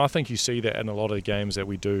 And I think you see that in a lot of the games that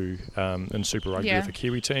we do in Super Rugby with the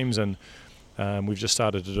Kiwi teams, and we've just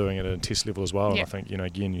started doing it at a test level as well. And I think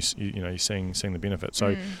again you're seeing the benefit.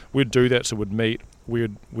 So we'd do that. So we'd meet.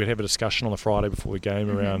 We'd have a discussion on the Friday before the game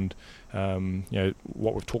around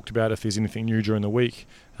what we've talked about, if there's anything new during the week,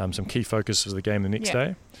 some key focuses of the game the next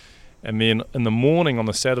day, and then in the morning on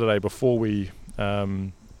the Saturday before we.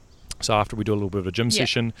 So after we do a little bit of a gym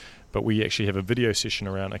session, but we actually have a video session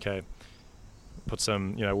around. Okay. Put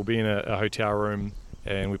some, we'll be in a hotel room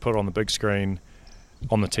and we put it on the big screen,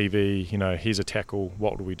 on the TV. Here's a tackle.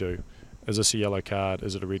 What do we do? Is this a yellow card?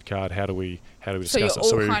 Is it a red card? How do we discuss it?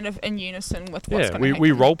 So you're all kind of in unison with what's going to happen.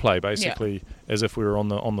 we role play basically as if we were on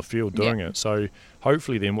the field doing it. So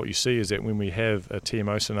hopefully then what you see is that when we have a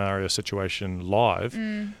TMO scenario situation live,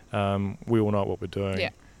 we all know what we're doing.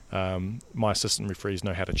 My assistant referees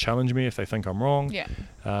know how to challenge me if they think I'm wrong,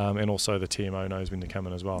 and also the TMO knows when to come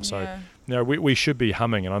in as well. So we should be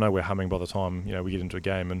humming, and I know we're humming by the time we get into a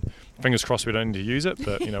game, and fingers crossed we don't need to use it,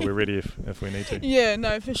 but we're ready if we need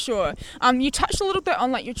to. For sure. You touched a little bit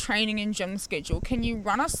on like your training and gym schedule. Can you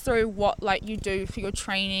run us through what like you do for your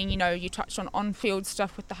training? You touched on-field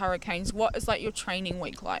stuff with the Hurricanes. What is like your training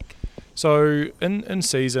week like? So in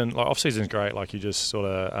season, like off season is great. Like you just sort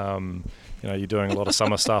of you're doing a lot of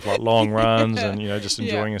summer stuff like long runs and just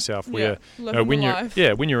enjoying yourself. Where when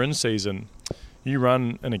you're in season, you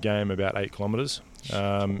run in a game about 8 kilometres,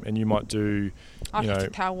 and you might do. I have to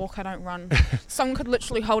power walk. I don't run. Someone could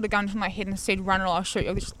literally hold a gun to my head and said, "Run or I'll shoot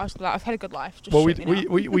you." I've had a good life. Just shoot me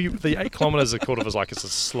now. The 8 kilometres are kind of as like it's a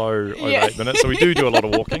slow over 8 minutes. So we do a lot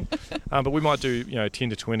of walking, but we might do 10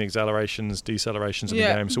 to 20 accelerations, decelerations in the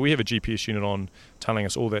game. So we have a GPS unit on telling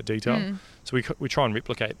us all that detail. So we try and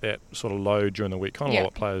replicate that sort of load during the week, kind of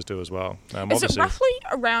what players do as well. Is it roughly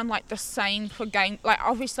around like the same for game? Like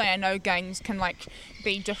obviously I know games can like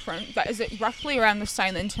be different, but is it roughly around around the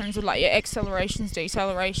same in terms of like your accelerations,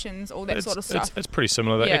 decelerations, all that sort of stuff? It's pretty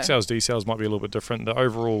similar. The accels, decels might be a little bit different. The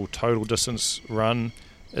overall total distance run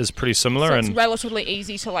is pretty similar, so it's relatively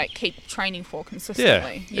easy to like keep training for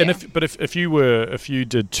consistently. Yeah. And if you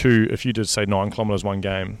did say 9 kilometers one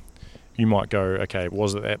game, you might go, okay,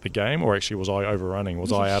 was it at the game, or actually was I overrunning?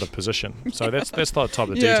 Was I out of position? So that's the type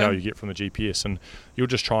of detail you get from the GPS, and you'll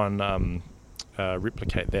just try and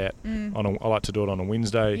replicate that. I like to do it on a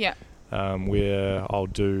Wednesday. Yeah. Where I'll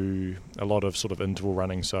do a lot of sort of interval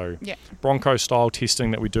running, so Bronco style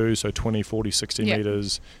testing that we do, so 20, 40, 60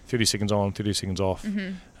 metres, 30 seconds on, 30 seconds off,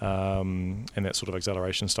 and that sort of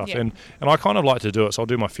acceleration stuff. And I kind of like to do it, so I'll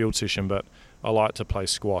do my field session, but I like to play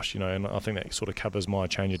squash, and I think that sort of covers my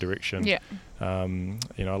change of direction.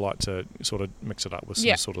 I like to sort of mix it up with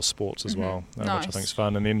some sort of sports as well, which I think is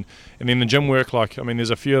fun. And then the gym work, there's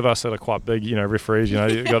a few of us that are quite big, referees,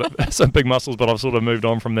 you've got some big muscles, but I've sort of moved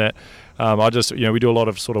on from that. I just, we do a lot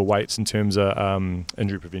of sort of weights in terms of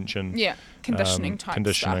injury prevention. Conditioning type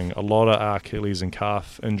Conditioning. stuff. A lot of Achilles and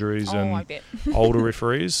calf injuries in older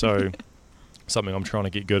referees, so something I'm trying to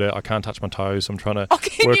get good at. I can't touch my toes. I'm trying to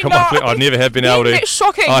work on my feet. I never have been able to. That's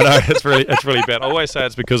shocking. I know, it's really bad. I always say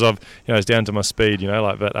it's because it's down to my speed,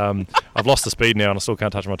 but I've lost the speed now and I still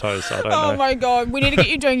can't touch my toes, so I don't know. Oh my God, we need to get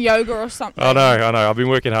you doing yoga or something. I know. I've been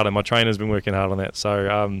working hard, and my trainer's been working hard on that.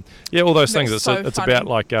 So all those things. It's about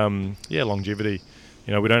longevity.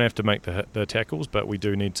 We don't have to make the tackles, but we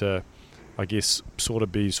do need to, I guess, sort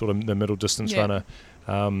of be the middle distance runner.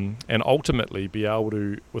 And ultimately be able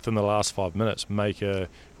to, within the last 5 minutes, make a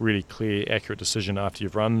really clear, accurate decision after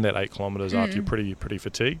you've run that 8 kilometres, after you're pretty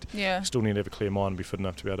fatigued. You still need to have a clear mind and be fit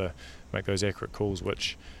enough to be able to make those accurate calls,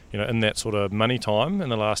 which, in that sort of money time, in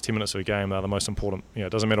the last 10 minutes of a game, are the most important. It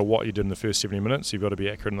doesn't matter what you did in the first 70 minutes, you've got to be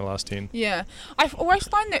accurate in the last 10. Yeah. I've always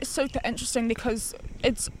found that super interesting because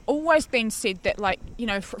it's always been said that,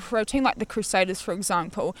 for a team like the Crusaders, for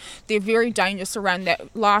example, they're very dangerous around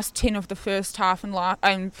that last 10 of the first half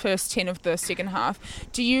and first 10 of the second half.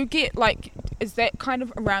 Do you get, is that kind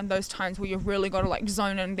of around those times where you've really got to,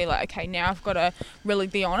 zone in and be like, okay, now I've got to really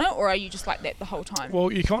be on it, or are you just like that the whole time?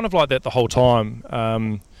 Well, you're kind of like that the whole time.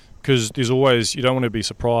 Because there's always, you don't want to be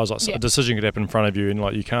surprised. A decision could happen in front of you,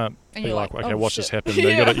 and you can't be okay, watch this happen. You do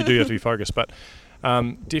have to be focused. But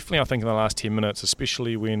definitely, I think in the last 10 minutes,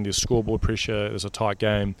 especially when there's scoreboard pressure, there's a tight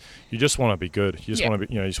game, you just want to be good. You just want to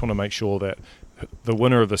be, you just want to make sure that the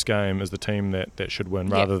winner of this game is the team that should win,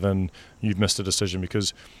 rather than you've missed a decision,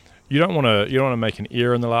 because you don't want to make an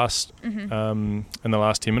error in the last 10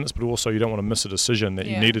 minutes, but also you don't want to miss a decision that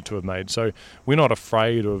you needed to have made. So we're not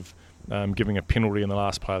afraid of giving a penalty in the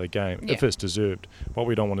last play of the game if it's deserved. What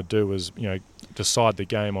we don't want to do is decide the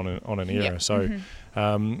game on an error. So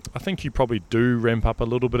I think you probably do ramp up a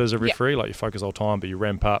little bit as a referee. You focus all the time, but you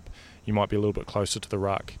ramp up. You might be a little bit closer to the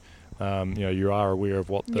ruck. You are aware of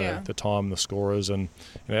what the time, the score is, and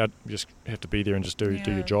you just have to be there and just do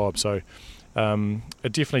your job. So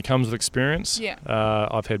it definitely comes with experience.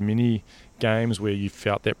 I've had many games where you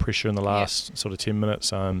felt that pressure in the last sort of 10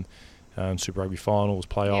 minutes. Super Rugby finals,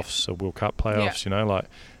 playoffs, World Cup playoffs,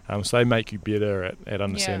 so they make you better at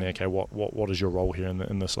understanding, okay, what is your role here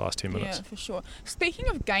in this last 10 minutes? Yeah, for sure. Speaking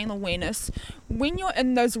of game awareness, when you're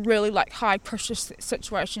in those really high pressure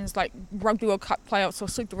situations like Rugby World Cup playoffs or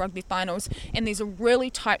Super Rugby finals, and there's a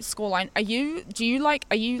really tight scoreline, are you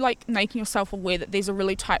making yourself aware that there's a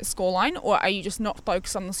really tight scoreline, or are you just not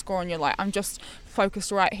focused on the score and you're like, I'm just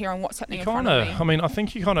focused right here on what's happening in front of me? I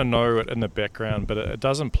think you kind of know it in the background, but it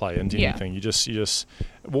doesn't play into anything. You just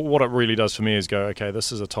what it really does for me is go, okay,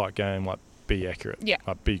 this is a tight game, be accurate,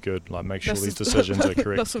 be good, make sure these decisions are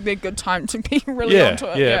correct. This would be a good time to be really onto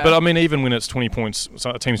it. But even when it's 20 points,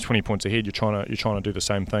 so a team's 20 points ahead, you're trying to do the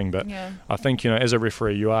same thing. But I think as a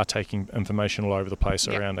referee, you are taking information all over the place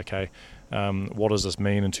around, okay, what does this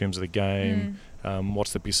mean in terms of the game?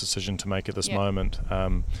 What's the best decision to make at this moment?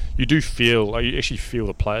 You actually feel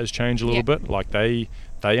the players change a little bit.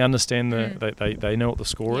 They understand they know what the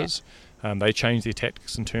score is. They change their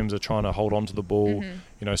tactics in terms of trying to hold on to the ball.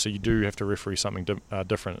 So you do have to referee something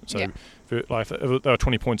different. So if they're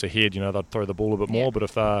 20 points ahead, they'd throw the ball a bit more. But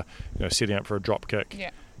if they're setting up for a drop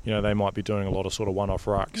kick, they might be doing a lot of sort of one-off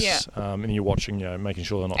rucks, and you're watching, making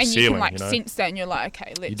sure they're not sealing. And you can sense that, and you're like,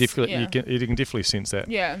 okay, let's. You can definitely sense that.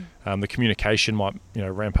 The communication might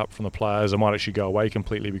ramp up from the players. It might actually go away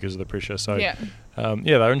completely because of the pressure. So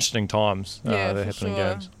they're interesting times that happen in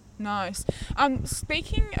games. Nice.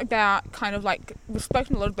 Speaking about we've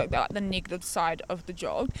spoken a little bit about the negative side of the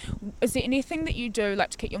job. Is there anything that you do to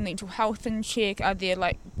keep your mental health in check? Are there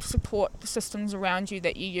support systems around you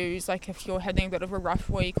that you use if you're having a bit of a rough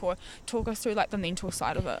week, or talk us through the mental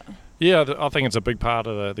side of it? Yeah, I think it's a big part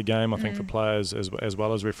of the game, I think, for players as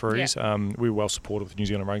well as referees. Yeah. We're well supported with New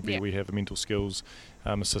Zealand Rugby. Yeah. We have a mental skills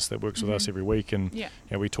assist that works with us every week, and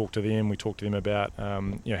we talk to them. We talk to them about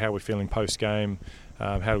how we're feeling post-game,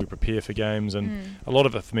 how do we prepare for games, and a lot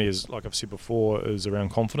of it for me is, like I've said before, is around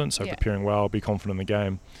confidence, so preparing well, be confident in the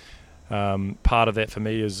game. Part of that for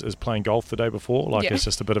me is playing golf the day before. It's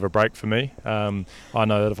just a bit of a break for me. I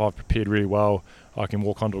know that if I've prepared really well, I can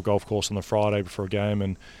walk onto a golf course on the Friday before a game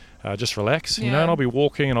and just relax, and I'll be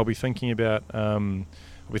walking and I'll be thinking about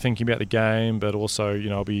the game, but also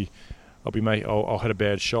I'll hit a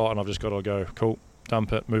bad shot and I've just got to go, cool,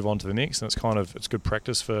 dump it, move on to the next, and it's good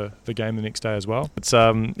practice for the game the next day as well. It's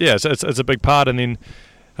it's a big part, and then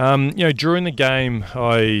during the game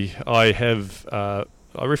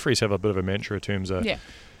referees have a bit of a mantra in terms of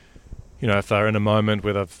if they're in a moment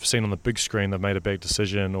where they've seen on the big screen they've made a bad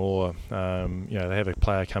decision, or they have a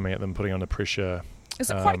player coming at them putting under pressure. Is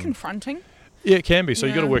it quite confronting? Yeah, it can be. So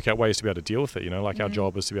you've got to work out ways to be able to deal with it. Our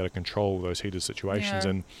job is to be able to control those heated situations.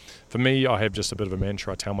 And for me, I have just a bit of a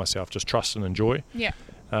mantra. I tell myself, just trust and enjoy. Yeah.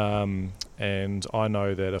 And I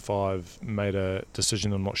know that if I've made a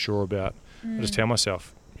decision I'm not sure about, I just tell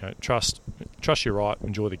myself, trust you're right,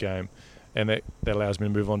 enjoy the game, and that allows me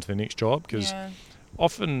to move on to the next job. Because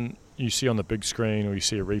often you see on the big screen, or you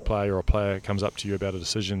see a replay, or a player comes up to you about a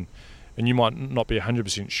decision, and you might not be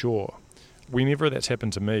 100% sure. Whenever that's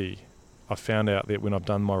happened to me, I've found out that when I've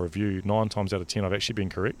done my review, 9 times out of 10 I've actually been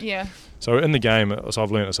correct. Yeah. So in the game, so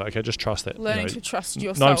I've learned to say, okay, just trust that. Learning to trust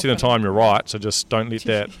yourself. 90% of the time you're right, so just don't let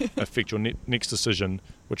that affect your next decision,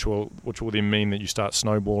 which will then mean that you start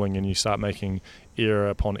snowballing and you start making error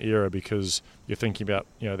upon error because you're thinking about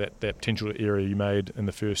that potential error you made in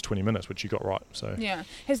the first 20 minutes, which you got right. So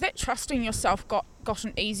has that trusting yourself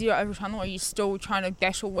gotten easier over time, or are you still trying to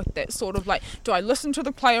battle with that sort of do I listen to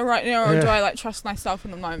the player right now, or do I trust myself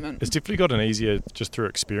in the moment? It's definitely gotten easier just through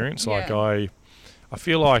experience. I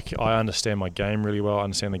feel like I understand my game really well. I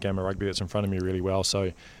understand the game of rugby that's in front of me really well.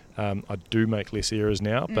 So I do make less errors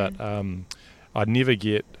now, but I never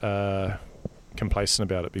get complacent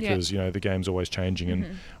about it because the game's always changing,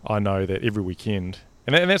 and I know that every weekend,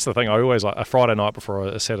 and that's the thing. I always a Friday night before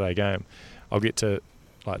a Saturday game, I'll get to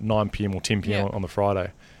 9 p.m. or 10 p.m. on the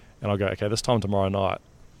Friday, and I'll go, okay, this time tomorrow night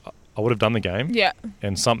I would have done the game,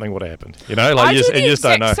 and something would have happened. I do the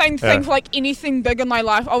exact same thing for anything big in my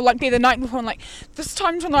life. I'll be the night before, and this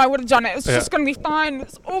time tonight I would have done it. It's just going to be fine.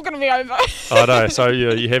 It's all going to be over. I know. So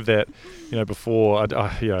you have that, before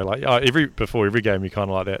before every game, you kind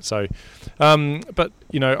of like that. So, but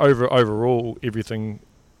overall everything.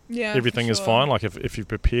 Yeah, everything is fine. If you've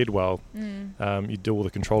prepared well, you deal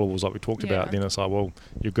with the controllables like we talked about, then it's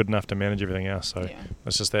you're good enough to manage everything else. So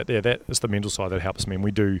it's just that is the mental side that helps me, and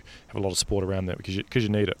we do have a lot of support around that because you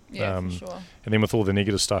need it. Yeah, for sure. And then with all the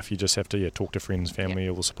negative stuff, you just have to talk to friends, family,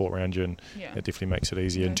 all the support around you, and it definitely makes it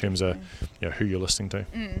easier in terms of who you're listening to.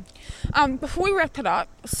 Before we wrap it up,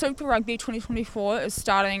 Super Rugby 2024 is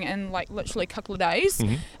starting in literally a couple of days.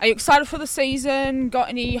 Are you excited for the season? Got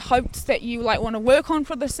any hopes that you want to work on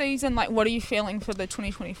for the season? What are you feeling for the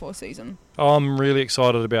 2024 season? I'm really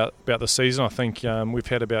excited about the season. I think we've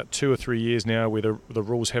had about 2 or 3 years now where the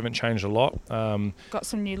rules haven't changed a lot. Got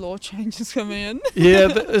some new law changes coming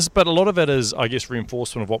in. But a lot of it is, I guess,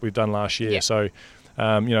 reinforcement of what we've done last year. So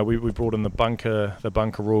we brought in the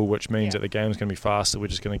bunker rule, which means that the game's going to be faster. We're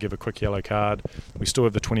just going to give a quick yellow card. We still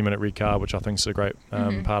have the 20-minute red card, which I think is a great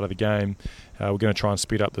part of the game. We're going to try and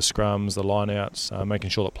speed up the scrums, the line-outs,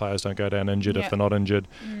 making sure that players don't go down injured if they're not injured.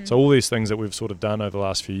 So all these things that we've sort of done over the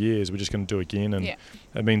last few years, we're just going to do again. And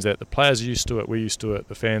it means that the players are used to it, we're used to it,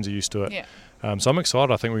 the fans are used to it. So I'm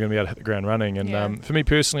excited. I think we're going to be able to hit the ground running. And for me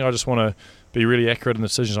personally, I just want to be really accurate in the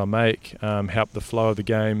decisions I make, help the flow of the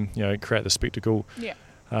game, create the spectacle.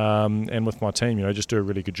 And with my team, just do a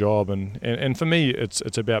really good job. And for me,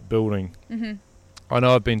 it's about building. I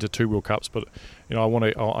know I've been to 2 World Cups, but I want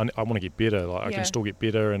to get better. I can still get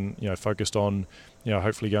better, and focused on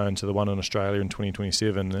hopefully going to the one in Australia in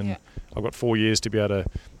 2027. And I've got 4 years to be able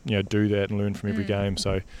to do that and learn from every game.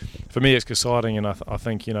 So for me, it's exciting, and I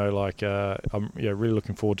think I'm really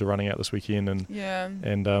looking forward to running out this weekend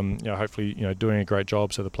and hopefully doing a great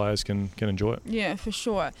job so the players can enjoy it. Yeah, for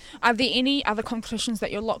sure. Are there any other competitions that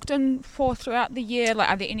you're locked in for throughout the year?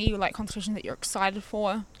 Are there any competitions that you're excited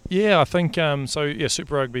for? Yeah, I think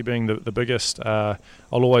Super Rugby being the biggest. I'll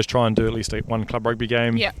always try and do at least one club rugby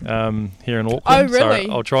game here in Auckland. Oh, really?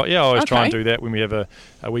 So I'll try. Yeah, I always try and do that when we have a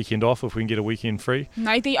weekend off, if we can get a weekend free.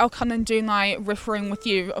 Maybe I'll come and do my refereeing with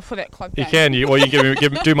you for that club game. You can. You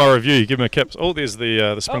do my review. You give me a kips. Oh, there's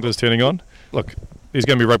the sprinklers turning on. Look, there's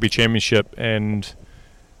going to be rugby championship, and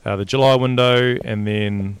the July window, and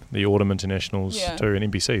then the autumn internationals Yeah. too, and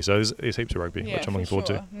NBC. So there's heaps of rugby, which I'm looking forward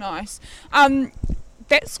to. Nice.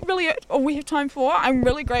 That's really all we have time for. I'm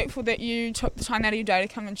really grateful that you took the time out of your day to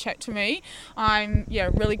come and chat to me. I'm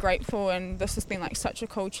really grateful, and this has been like such a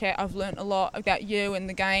cool chat. I've learnt a lot about you and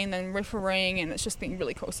the game and refereeing, and it's just been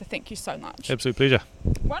really cool. So thank you so much. Absolute pleasure.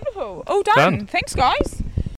 Wonderful. All done. Thanks, guys.